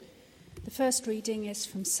The first reading is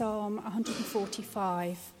from Psalm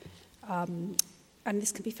 145, and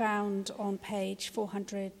this can be found on page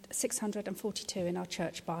 642 in our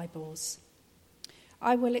church Bibles.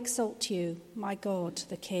 I will exalt you, my God,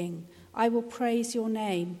 the King. I will praise your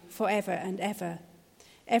name forever and ever.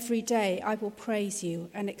 Every day I will praise you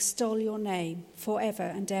and extol your name forever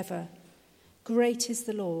and ever. Great is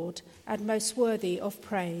the Lord and most worthy of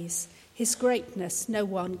praise. His greatness no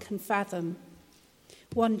one can fathom.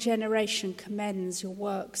 One generation commends your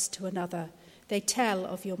works to another. They tell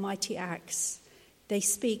of your mighty acts. They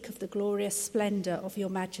speak of the glorious splendor of your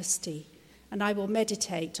majesty, and I will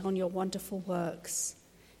meditate on your wonderful works.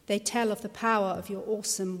 They tell of the power of your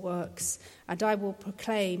awesome works, and I will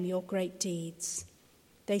proclaim your great deeds.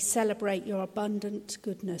 They celebrate your abundant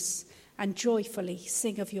goodness and joyfully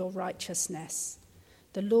sing of your righteousness.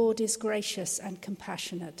 The Lord is gracious and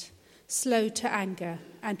compassionate, slow to anger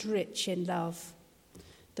and rich in love.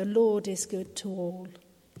 The Lord is good to all.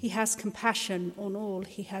 He has compassion on all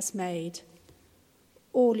he has made.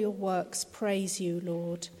 All your works praise you,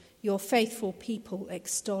 Lord. Your faithful people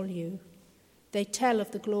extol you. They tell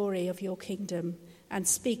of the glory of your kingdom and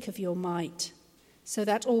speak of your might, so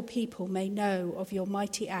that all people may know of your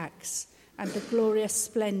mighty acts and the glorious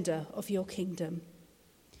splendor of your kingdom.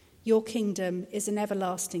 Your kingdom is an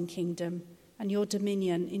everlasting kingdom, and your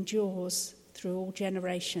dominion endures through all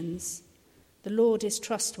generations. The Lord is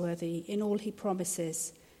trustworthy in all he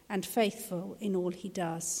promises and faithful in all he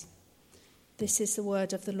does. This is the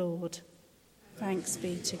word of the Lord. Thanks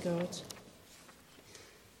be to God.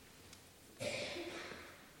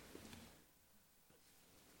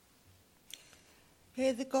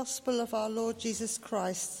 Hear the gospel of our Lord Jesus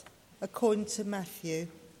Christ according to Matthew.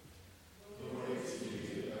 Glory to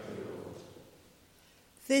you, O Lord.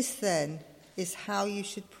 This then is how you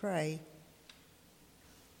should pray.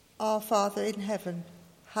 Our Father in heaven,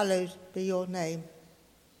 hallowed be your name.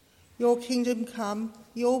 Your kingdom come,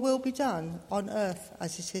 your will be done on earth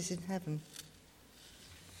as it is in heaven.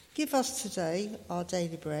 Give us today our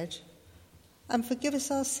daily bread, and forgive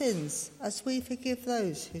us our sins as we forgive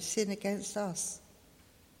those who sin against us.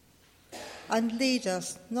 And lead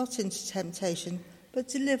us not into temptation, but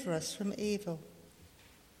deliver us from evil.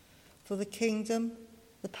 For the kingdom,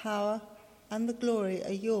 the power, and the glory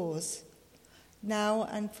are yours, now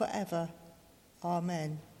and forever.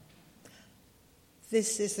 Amen.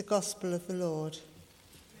 This is the gospel of the Lord.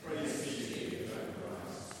 Praise be to you, O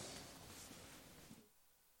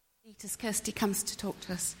Christ. As Kirsty comes to talk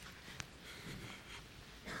to us.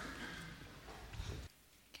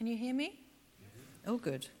 Can you hear me? Oh,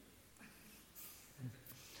 good.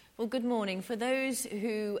 Well, good morning. For those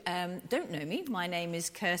who don't know me, my name is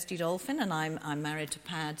Kirsty Dolphin, and I'm married to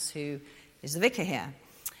Pads, who is the vicar here.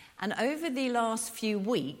 And over the last few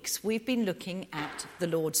weeks, we've been looking at the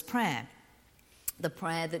Lord's Prayer, the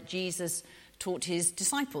prayer that Jesus taught his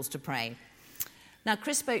disciples to pray. Now,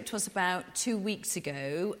 Chris spoke to us about 2 weeks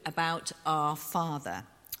ago about our Father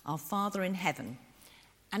in heaven.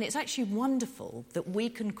 And it's actually wonderful that we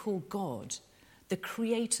can call God, the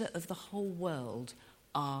creator of the whole world,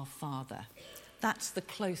 our Father. That's the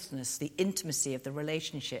closeness, the intimacy of the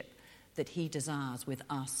relationship that he desires with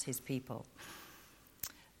us, his people.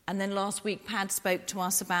 And then last week, Pad spoke to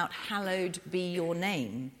us about hallowed be your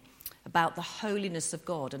name, about the holiness of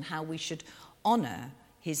God and how we should honour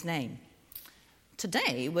his name.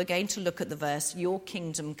 Today, we're going to look at the verse, your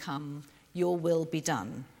kingdom come, your will be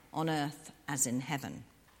done, on earth as in heaven.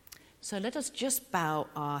 So let us just bow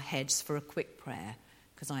our heads for a quick prayer,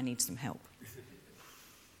 because I need some help.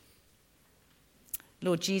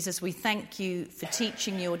 Lord Jesus, we thank you for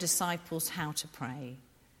teaching your disciples how to pray.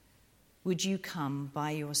 Would you come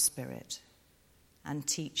by your Spirit and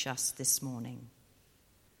teach us this morning?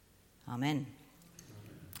 Amen.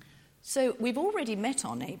 So we've already met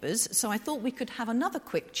our neighbours, so I thought we could have another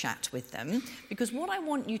quick chat with them, because what I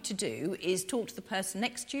want you to do is talk to the person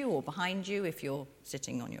next to you or behind you if you're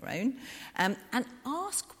sitting on your own, and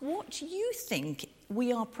ask what you think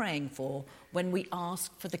we are praying for when we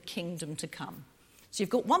ask for the kingdom to come. So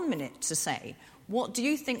you've got 1 minute to say, what do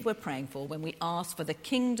you think we're praying for when we ask for the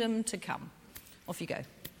kingdom to come? Off you go.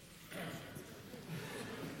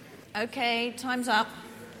 Okay, time's up.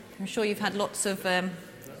 I'm sure you've had lots of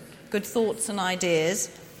good thoughts and ideas.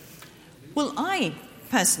 Well, I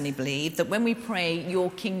personally believe that when we pray,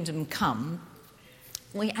 your kingdom come,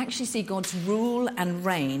 we actually see God's rule and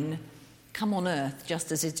reign come on earth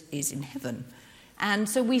just as it is in heaven. And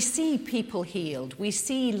so we see people healed, we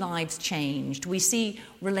see lives changed, we see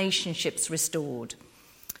relationships restored.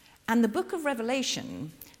 And the book of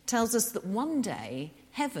Revelation tells us that one day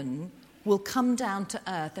heaven will come down to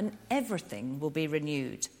earth and everything will be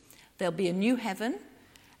renewed. There'll be a new heaven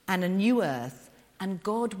and a new earth, and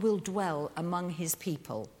God will dwell among his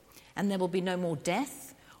people. And there will be no more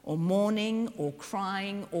death or mourning or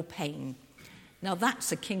crying or pain. Now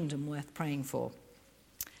that's a kingdom worth praying for.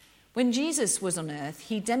 When Jesus was on earth,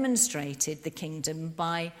 he demonstrated the kingdom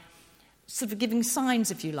by sort of giving signs,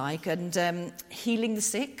 if you like, and healing the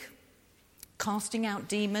sick, casting out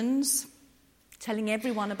demons, telling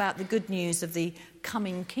everyone about the good news of the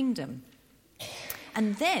coming kingdom.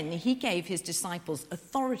 And then he gave his disciples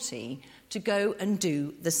authority to go and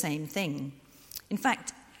do the same thing. In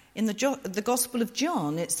fact, in the Gospel of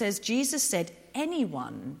John, it says, Jesus said,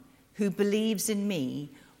 anyone who believes in me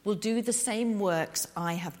will do the same works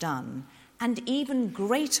I have done, and even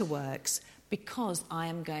greater works, because I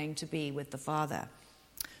am going to be with the Father.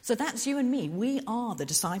 So that's you and me. We are the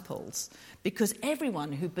disciples, because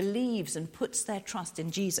everyone who believes and puts their trust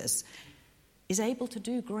in Jesus is able to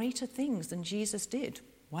do greater things than Jesus did.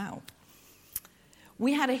 Wow.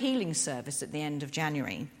 We had a healing service at the end of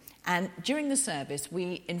January, and during the service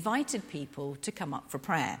we invited people to come up for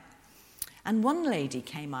prayer. And one lady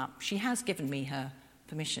came up. She has given me her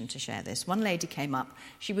permission to share this. One lady came up.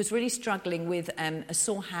 She was really struggling with a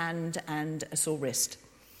sore hand and a sore wrist.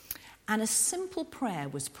 And a simple prayer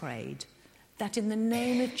was prayed that in the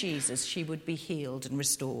name of Jesus she would be healed and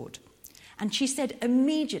restored. And she said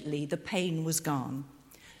immediately the pain was gone.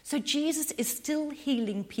 So Jesus is still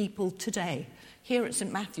healing people today, here at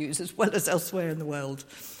St. Matthew's as well as elsewhere in the world.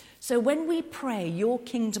 So when we pray, your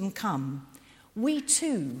kingdom come, we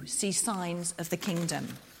too see signs of the kingdom.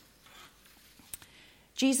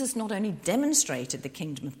 Jesus not only demonstrated the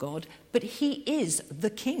kingdom of God, but he is the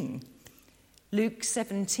king. Luke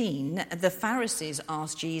 17, the Pharisees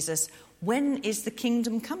asked Jesus, when is the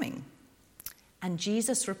kingdom coming? And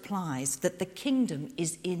Jesus replies that the kingdom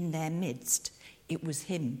is in their midst. It was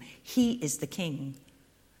him. He is the king.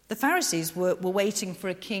 The Pharisees were waiting for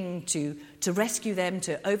a king to rescue them,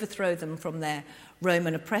 to overthrow them from their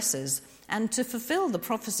Roman oppressors, and to fulfill the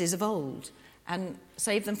prophecies of old and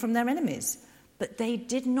save them from their enemies. But they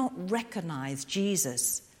did not recognize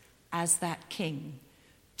Jesus as that king.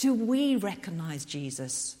 Do we recognize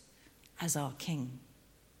Jesus as our king?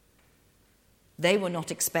 They were not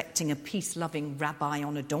expecting a peace-loving rabbi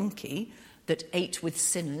on a donkey that ate with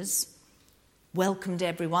sinners, welcomed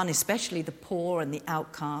everyone, especially the poor and the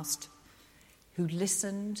outcast, who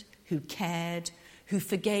listened, who cared, who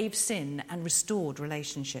forgave sin and restored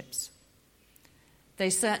relationships. They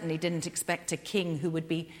certainly didn't expect a king who would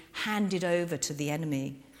be handed over to the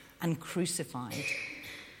enemy and crucified.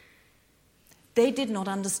 They did not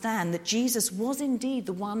understand that Jesus was indeed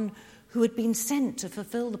the one who had been sent to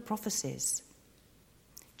fulfill the prophecies.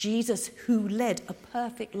 Jesus, who led a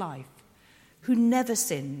perfect life, who never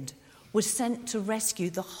sinned, was sent to rescue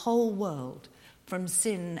the whole world from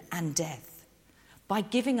sin and death by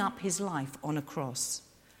giving up his life on a cross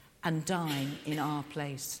and dying in our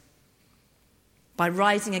place. By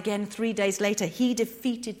rising again 3 days later, he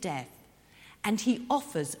defeated death, and he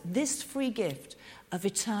offers this free gift of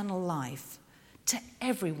eternal life to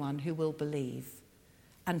everyone who will believe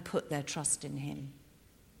and put their trust in him.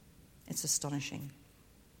 It's astonishing.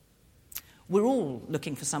 We're all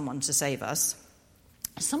looking for someone to save us.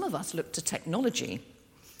 Some of us look to technology.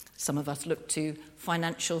 Some of us look to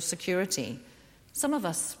financial security. Some of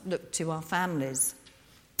us look to our families.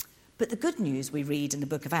 But the good news we read in the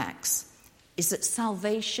book of Acts is that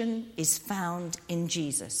salvation is found in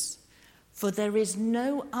Jesus. For there is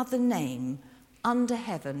no other name under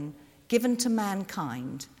heaven given to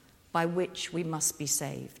mankind by which we must be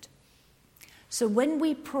saved. So when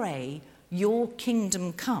we pray, your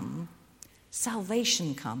kingdom come,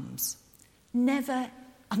 salvation comes. Never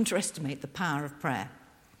underestimate the power of prayer.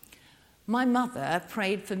 My mother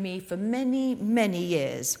prayed for me for many, many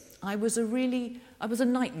years. I was a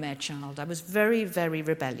nightmare child. I was very, very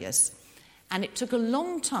rebellious. And it took a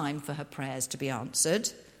long time for her prayers to be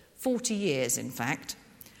answered, 40 years in fact.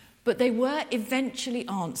 But they were eventually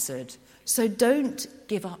answered. So don't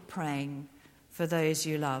give up praying for those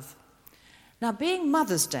you love. Now, being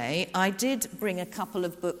Mother's Day, I did bring a couple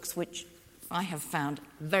of books which I have found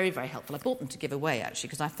very, very helpful. I bought them to give away, actually,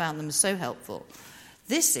 because I found them so helpful.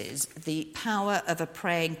 This is The Power of a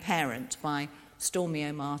Praying Parent by Stormie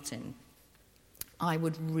O'Martin. I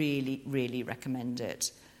would really, really recommend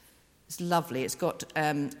it. It's lovely. It's got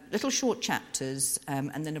little short chapters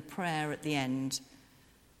and then a prayer at the end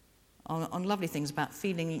on lovely things about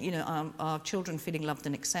feeling, our children feeling loved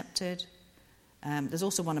and accepted. There's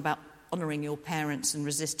also one about honouring your parents and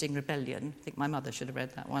resisting rebellion. I think my mother should have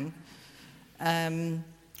read that one.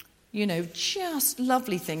 just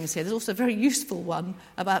lovely things here. There's also a very useful one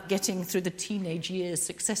about getting through the teenage years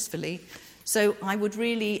successfully. So I would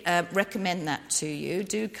really recommend that to you.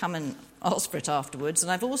 Do come and ask for it afterwards.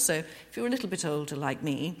 And I've also, if you're a little bit older like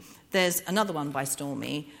me, there's another one by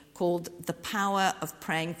Stormy called The Power of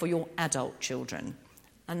Praying for Your Adult Children.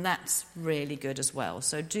 And that's really good as well.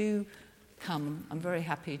 So do come. I'm very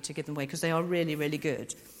happy to give them away because they are really, really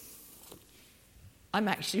good. I'm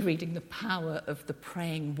actually reading The Power of the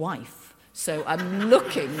Praying Wife. So I'm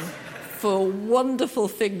looking for wonderful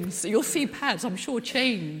things. You'll see pads, I'm sure,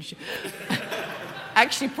 change.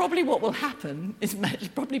 Actually, probably what will happen is it'll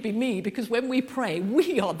probably be me, because when we pray,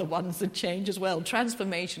 we are the ones that change as well.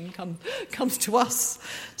 Transformation comes to us.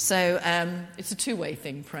 So it's a two-way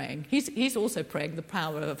thing, praying. He's also praying the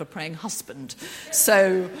power of a praying husband.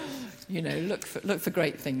 So, look for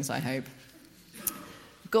great things, I hope.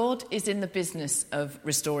 God is in the business of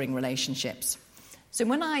restoring relationships. So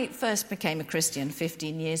when I first became a Christian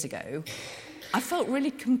 15 years ago, I felt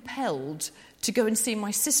really compelled to go and see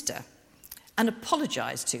my sister and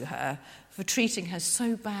apologise to her for treating her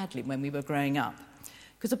so badly when we were growing up.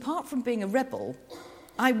 Because apart from being a rebel,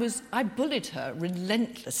 I bullied her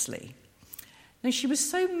relentlessly. Now, she was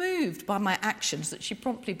so moved by my actions that she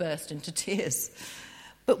promptly burst into tears.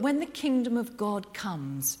 But when the kingdom of God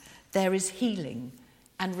comes, there is healing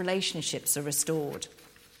and relationships are restored.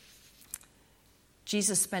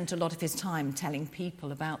 Jesus spent a lot of his time telling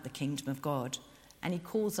people about the kingdom of God, and he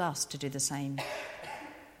calls us to do the same.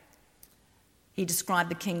 He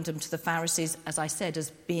described the kingdom to the Pharisees, as I said,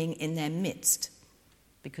 as being in their midst,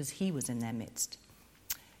 because he was in their midst.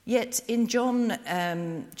 Yet in John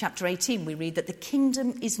chapter 18, we read that the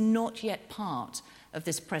kingdom is not yet part of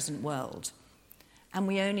this present world, and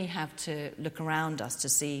we only have to look around us to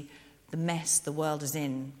see the mess the world is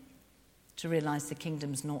in to realise the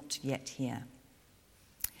kingdom's not yet here.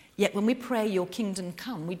 Yet when we pray, your kingdom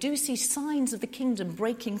come, we do see signs of the kingdom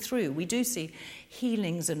breaking through. We do see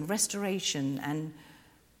healings and restoration, and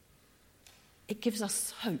it gives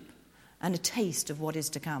us hope and a taste of what is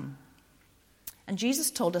to come. And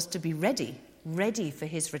Jesus told us to be ready for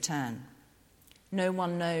his return. No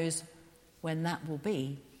one knows when that will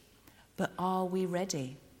be, but are we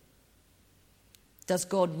ready? Does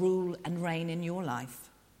God rule and reign in your life?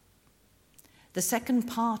 The second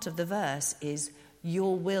part of the verse is,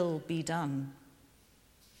 your will be done.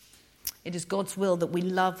 It is God's will that we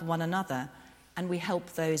love one another and we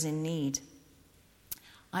help those in need.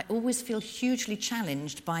 I always feel hugely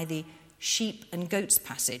challenged by the sheep and goats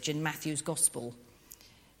passage in Matthew's Gospel.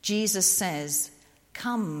 Jesus says,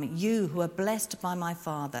 "Come, you who are blessed by my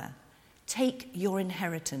Father, take your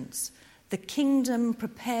inheritance, the kingdom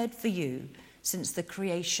prepared for you since the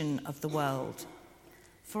creation of the world.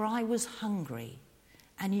 For I was hungry,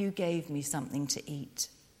 and you gave me something to eat.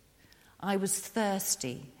 I was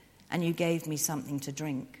thirsty, and you gave me something to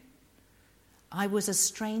drink. I was a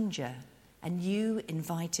stranger, and you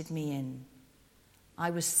invited me in.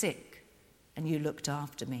 I was sick, and you looked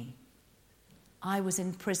after me. I was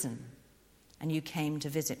in prison, and you came to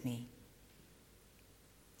visit me."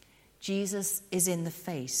 Jesus is in the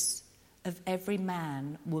face of every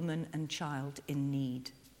man, woman, and child in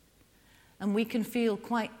need. And we can feel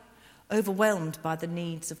quite overwhelmed by the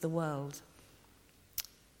needs of the world.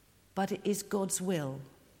 But it is God's will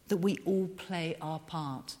that we all play our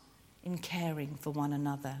part in caring for one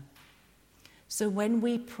another. So when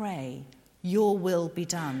we pray, your will be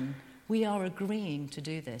done, we are agreeing to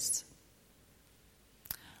do this.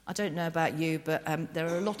 I don't know about you, but there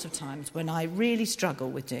are a lot of times when I really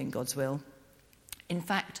struggle with doing God's will. In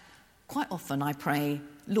fact, quite often I pray,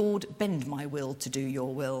 "Lord, bend my will to do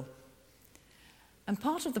your will." And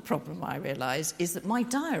part of the problem, I realise, is that my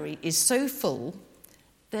diary is so full,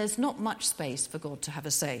 there's not much space for God to have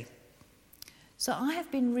a say. So I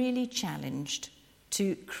have been really challenged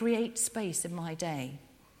to create space in my day,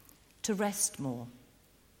 to rest more.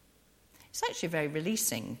 It's actually very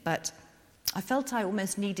releasing, but I felt I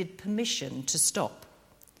almost needed permission to stop.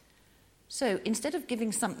 So instead of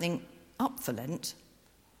giving something up for Lent,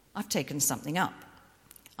 I've taken something up.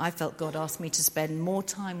 I felt God asked me to spend more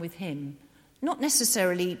time with him, not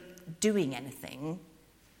necessarily doing anything,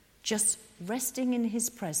 just resting in his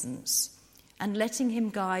presence and letting him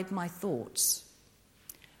guide my thoughts,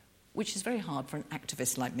 which is very hard for an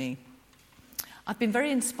activist like me. I've been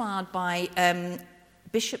very inspired by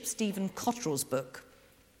Bishop Stephen Cottrell's book.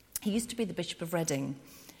 He used to be the Bishop of Reading,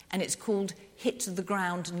 and it's called Hit the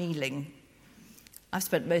Ground Kneeling. I've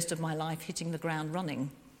spent most of my life hitting the ground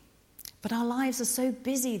running. But our lives are so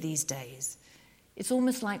busy these days. It's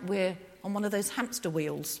almost like we're on one of those hamster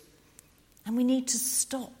wheels, and we need to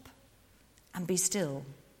stop and be still.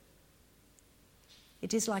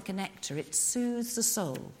 It is like a nectar. It soothes the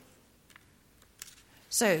soul.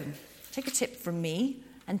 So, take a tip from me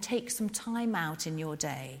and take some time out in your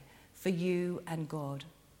day for you and God.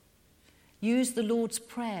 Use the Lord's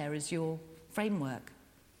Prayer as your framework.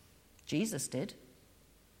 Jesus did.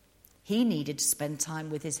 He needed to spend time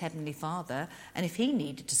with his Heavenly Father, and if he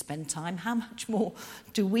needed to spend time, how much more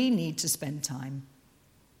do we need to spend time?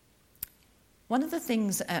 One of the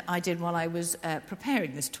things I did while I was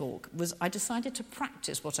preparing this talk was I decided to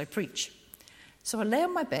practice what I preach. So I lay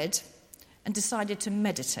on my bed and decided to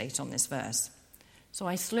meditate on this verse. So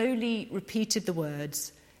I slowly repeated the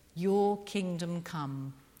words, "Your kingdom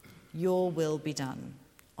come, your will be done,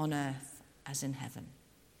 on earth as in heaven.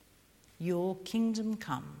 Your kingdom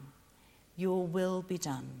come, your will be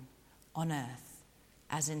done, on earth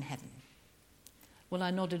as in heaven." Well, I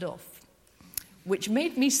nodded off, which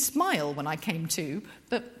made me smile when I came to,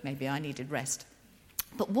 but maybe I needed rest.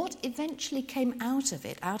 But what eventually came out of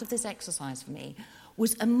it, out of this exercise for me,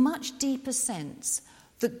 was a much deeper sense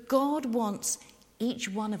that God wants each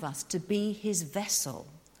one of us to be his vessel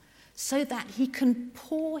so that he can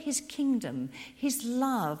pour his kingdom, his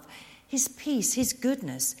love, his peace, his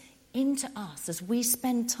goodness into us as we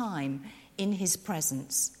spend time in his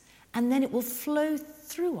presence. And then it will flow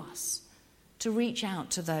through us to reach out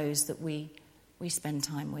to those that we spend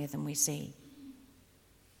time with and we see.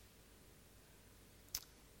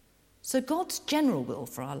 So God's general will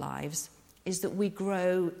for our lives is that we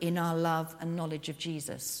grow in our love and knowledge of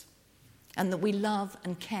Jesus, and that we love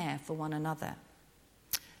and care for one another.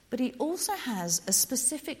 But he also has a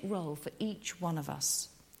specific role for each one of us.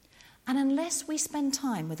 And unless we spend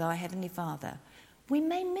time with our Heavenly Father, we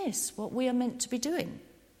may miss what we are meant to be doing.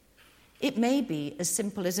 It may be as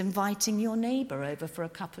simple as inviting your neighbour over for a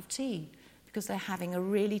cup of tea because they're having a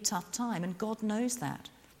really tough time, and God knows that.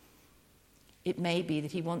 It may be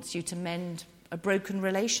that he wants you to mend a broken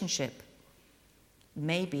relationship. It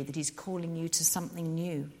may be that he's calling you to something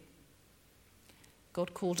new.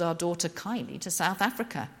 God called our daughter Kylie to South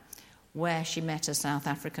Africa, where she met a South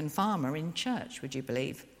African farmer in church, would you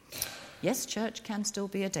believe? Yes, church can still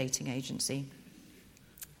be a dating agency.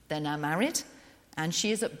 They're now married, and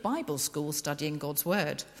she is at Bible school studying God's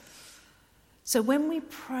word. So when we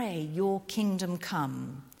pray, "Your kingdom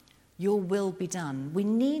come, your will be done," we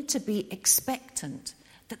need to be expectant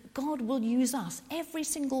that God will use us, every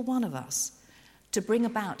single one of us, to bring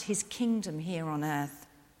about his kingdom here on earth.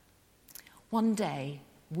 One day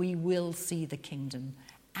we will see the kingdom,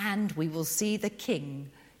 and we will see the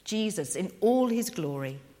King, Jesus, in all his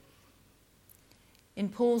glory. In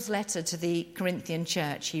Paul's letter to the Corinthian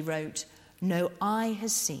church, he wrote, "No eye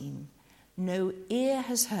has seen, no ear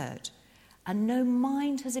has heard, and no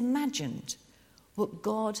mind has imagined what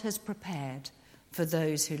God has prepared for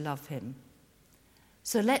those who love him."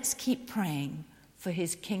 So let's keep praying for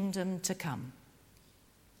his kingdom to come.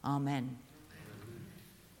 Amen.